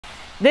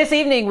This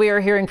evening, we are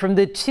hearing from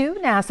the two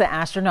NASA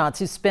astronauts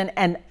who spent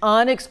an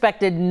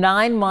unexpected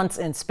 9 months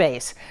in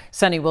space.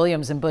 Suni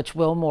Williams and Butch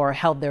Wilmore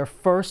held their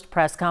first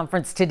press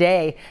conference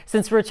today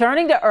since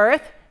returning to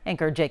Earth.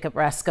 Anchor Jacob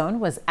Rascone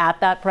was at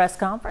that press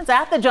conference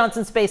at the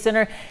Johnson Space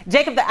Center.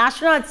 Jacob, the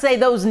astronauts say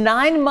those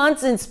 9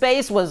 months in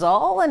space was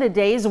all in a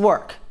day's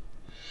work.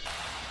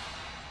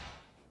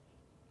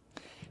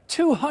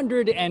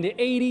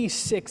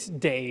 286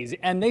 days,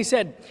 and they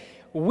said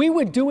we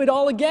would do it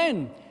all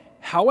again.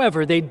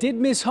 However, they did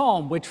miss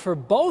home, which for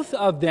both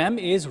of them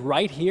is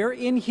right here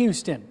in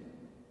Houston.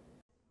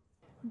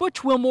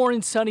 Butch Wilmore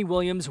and Suni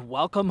Williams'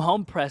 welcome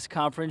home press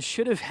conference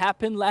should have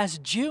happened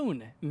last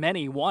June.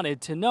 Many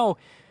wanted to know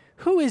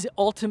who is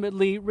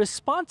ultimately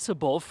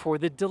responsible for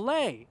the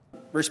delay.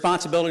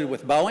 Responsibility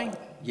with Boeing?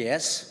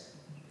 Yes.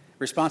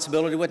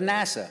 Responsibility with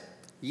NASA?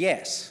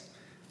 Yes.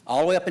 All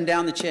the way up and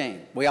down the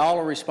chain. We all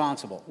are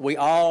responsible. We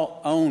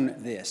all own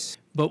this.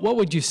 But what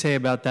would you say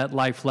about that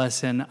life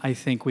lesson I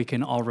think we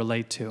can all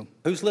relate to?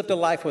 Who's lived a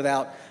life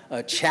without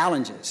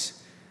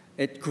challenges?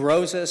 It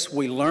grows us,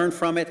 we learn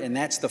from it, and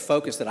that's the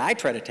focus that I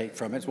try to take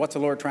from it. It's what's the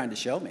Lord trying to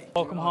show me.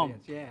 Welcome home.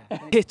 Yeah.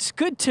 It's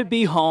good to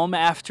be home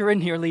after a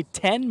nearly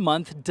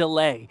 10-month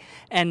delay,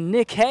 and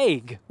Nick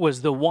Hague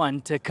was the one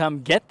to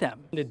come get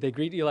them. Did they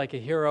greet you like a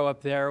hero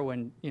up there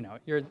when,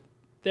 you're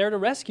there to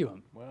rescue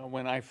him? Well,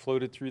 when I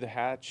floated through the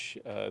hatch,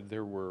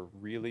 there were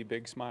really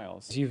big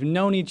smiles. You've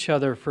known each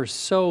other for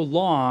so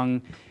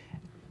long,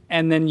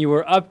 and then you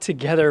were up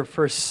together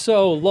for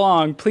so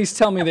long. Please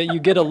tell me that you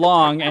get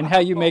along and how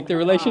you make the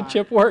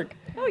relationship work.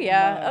 Oh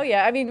yeah, oh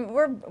yeah. I mean,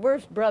 we're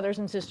brothers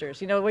and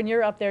sisters. When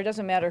you're up there, it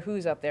doesn't matter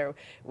who's up there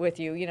with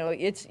you.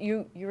 It's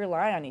you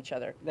rely on each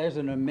other. There's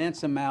an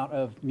immense amount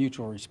of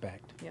mutual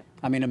respect. Yep.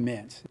 I mean,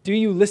 immense. Do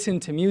you listen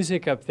to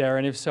music up there,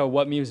 and if so,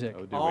 what music?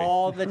 Oh,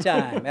 All the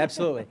time,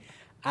 absolutely.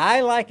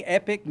 I like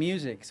epic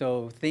music,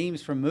 so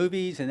themes from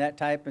movies and that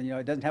type, and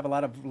it doesn't have a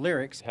lot of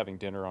lyrics. Having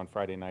dinner on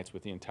Friday nights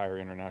with the entire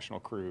international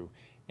crew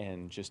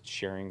and just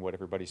sharing what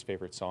everybody's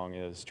favorite song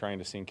is, trying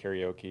to sing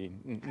karaoke.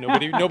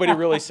 Nobody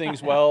really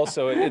sings well,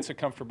 so it's a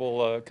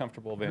comfortable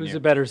venue. Who's a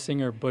better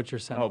singer, Butch or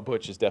Suni? Oh,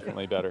 Butch is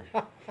definitely better.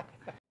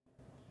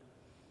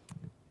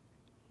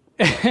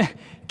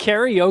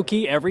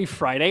 Karaoke every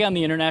Friday on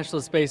the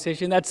International Space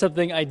Station. That's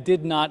something I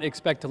did not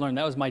expect to learn.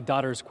 That was my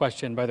daughter's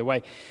question, by the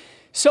way.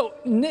 So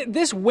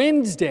this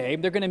Wednesday,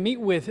 they're going to meet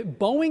with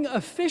Boeing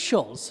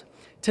officials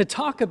to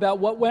talk about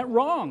what went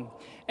wrong.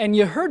 And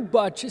you heard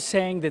Butch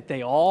saying that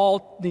they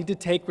all need to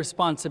take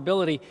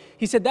responsibility.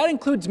 He said, that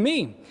includes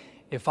me.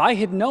 If I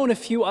had known a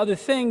few other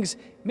things,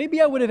 maybe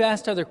I would have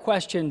asked other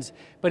questions.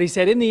 But he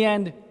said, in the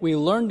end, we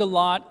learned a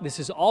lot. This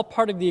is all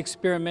part of the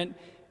experiment.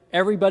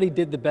 Everybody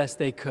did the best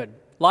they could.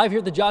 Live here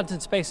at the Johnson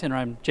Space Center,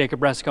 I'm Jacob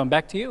Rascone.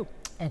 Back to you.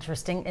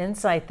 Interesting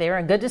insight there,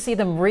 and good to see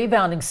them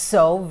rebounding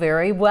so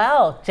very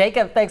well.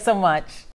 Jacob, thanks so much.